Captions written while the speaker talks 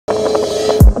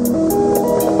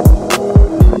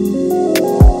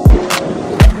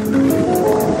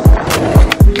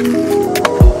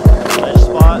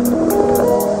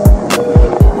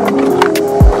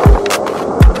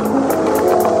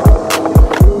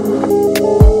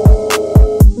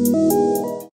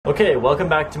Okay, welcome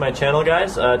back to my channel,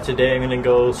 guys. Today I'm going to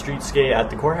go street skate at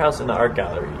the courthouse and the art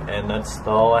gallery, and that's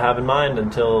all I have in mind.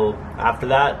 Until after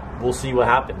that, we'll see what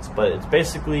happens. But it's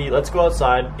basically, let's go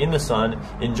outside in the sun,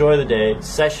 enjoy the day,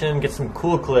 session, get some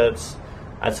cool clips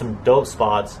at some dope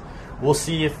spots. We'll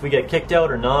see if we get kicked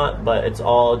out or not, but it's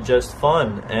all just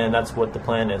fun, and that's what the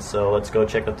plan is. So let's go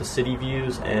check out the city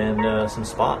views and some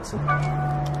spots.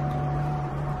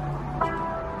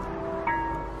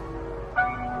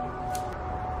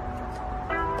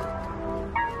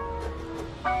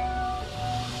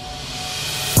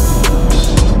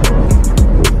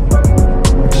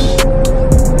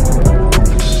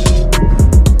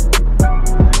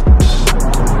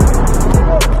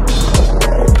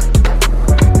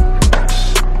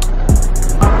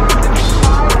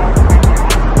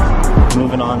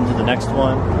 Moving on to the next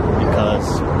one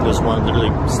because there's one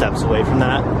literally steps away from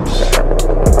that.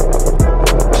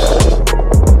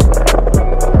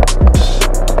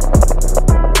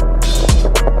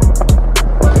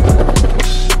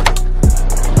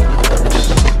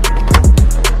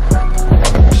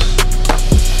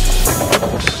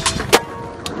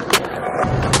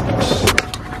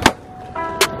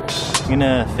 I'm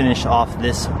gonna finish off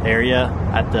this area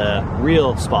at the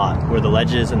real spot where the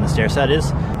ledges and the stair set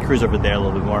is. Cruise over there a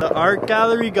little bit more. The art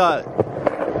gallery got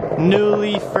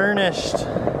newly furnished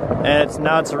and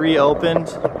now it's reopened.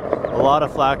 A lot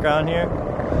of flat ground here,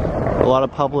 a lot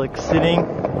of public sitting,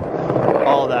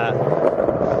 all that.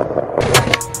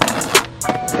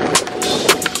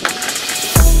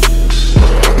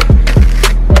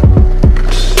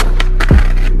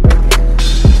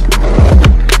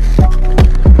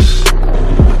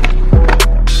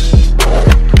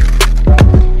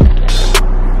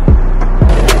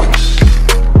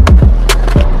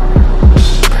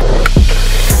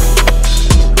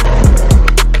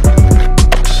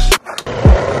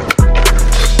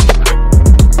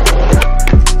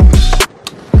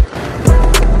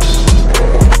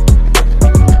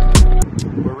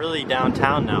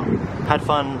 Downtown now. Had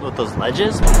fun with those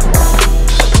ledges.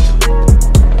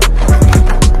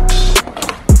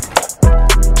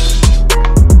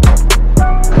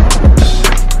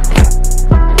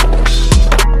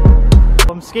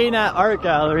 I'm skating at art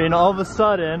gallery and all of a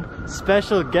sudden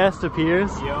special guest appears.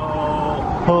 Yo,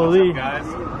 holy, what's up, guys?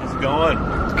 How's it going?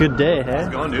 It's a good day, hey? How's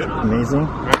it going, dude? Amazing.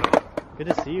 Good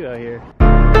to see you out here.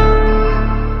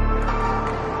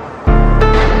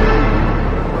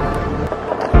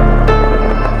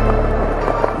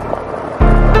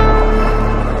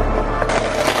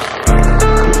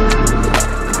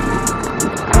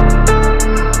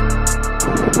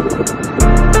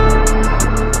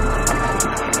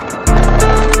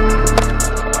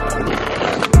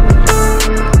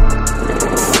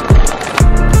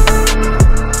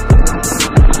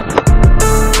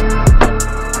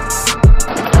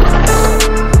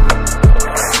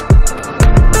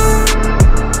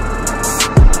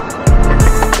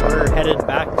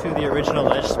 Back to the original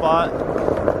ledge spot.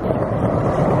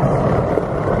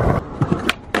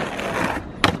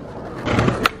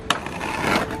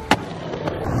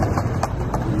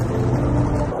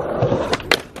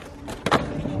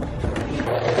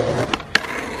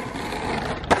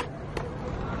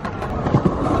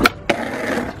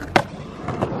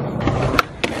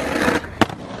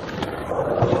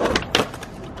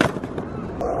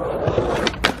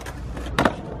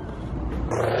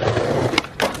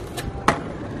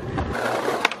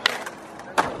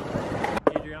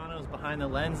 Behind the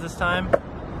lens this time.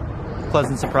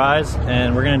 Pleasant surprise,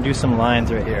 and we're gonna do some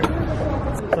lines right here.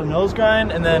 So nose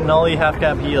grind and then nollie half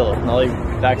cap heel, nollie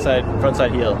backside,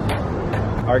 frontside heel.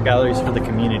 Art galleries for the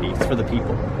community, it's for the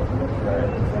people.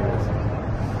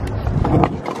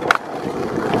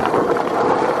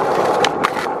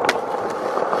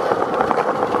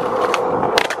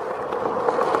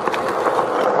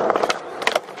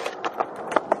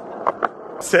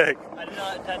 Sick. I did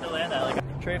not intend to land that. Like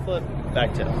a tray flip,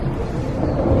 back tip.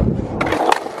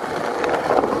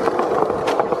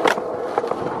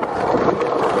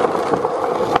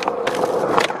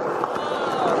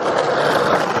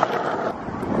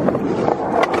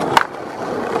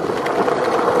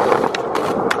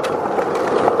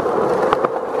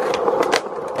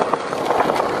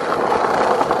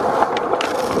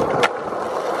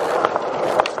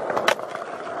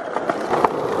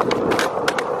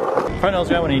 Front nose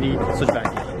grind 180, switch back.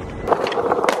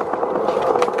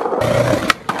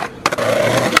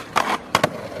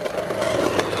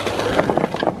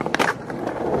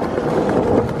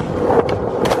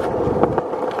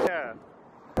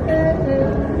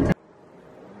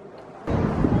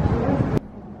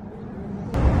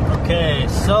 Okay,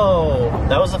 so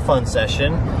that was a fun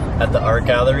session. at the art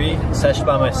gallery session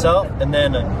by myself, and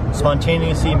then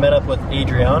spontaneously met up with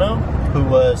Adriano, who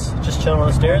was just chilling on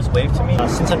the stairs, waved to me.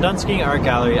 Since I'm done skiing at art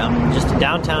gallery, I'm just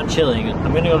downtown chilling.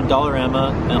 I'm gonna go to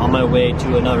Dollarama and on my way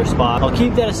to another spot. I'll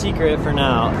keep that a secret for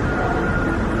now.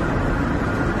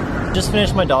 Just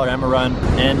finished my Dollarama run,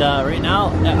 and right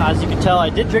now, as you can tell, I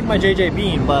did drink my JJ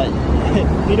Bean, but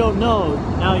if you don't know,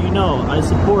 now you know. I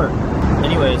support.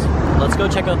 Anyways, let's go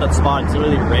check out that spot. It's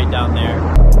literally right down there.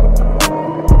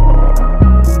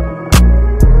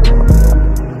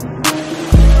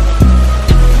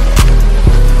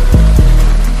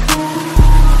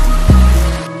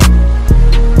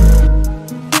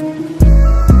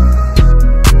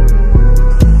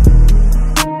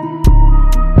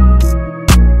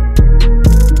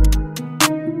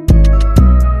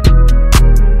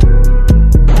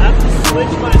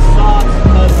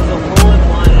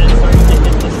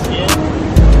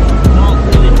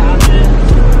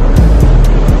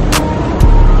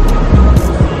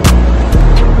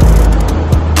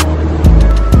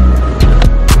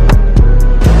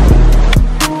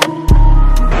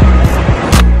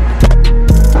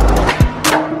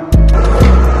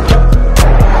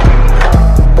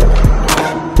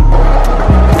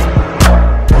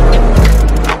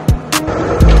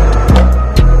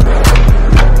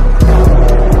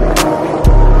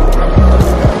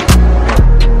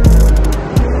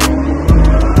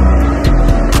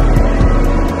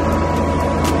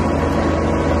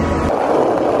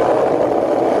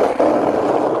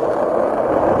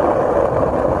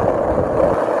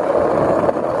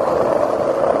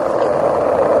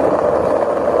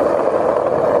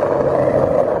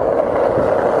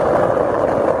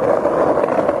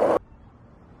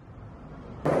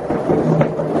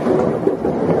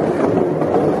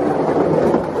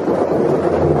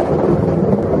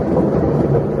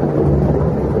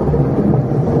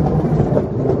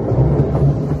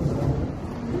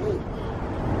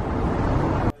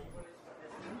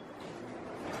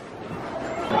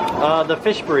 The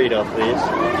fish burrito, please.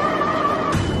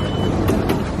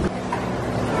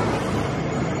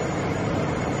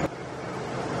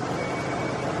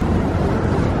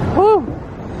 Woo!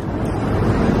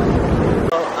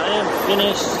 So I am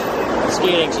finished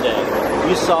skating today.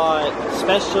 You saw it.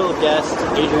 Special guest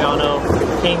Adriano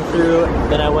came through.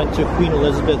 Then I went to Queen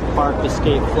Elizabeth Park to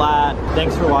skate flat.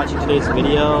 Thanks for watching today's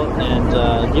video,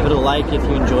 and give it a like if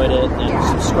you enjoyed it,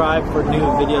 and subscribe for new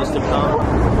videos to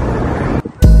come.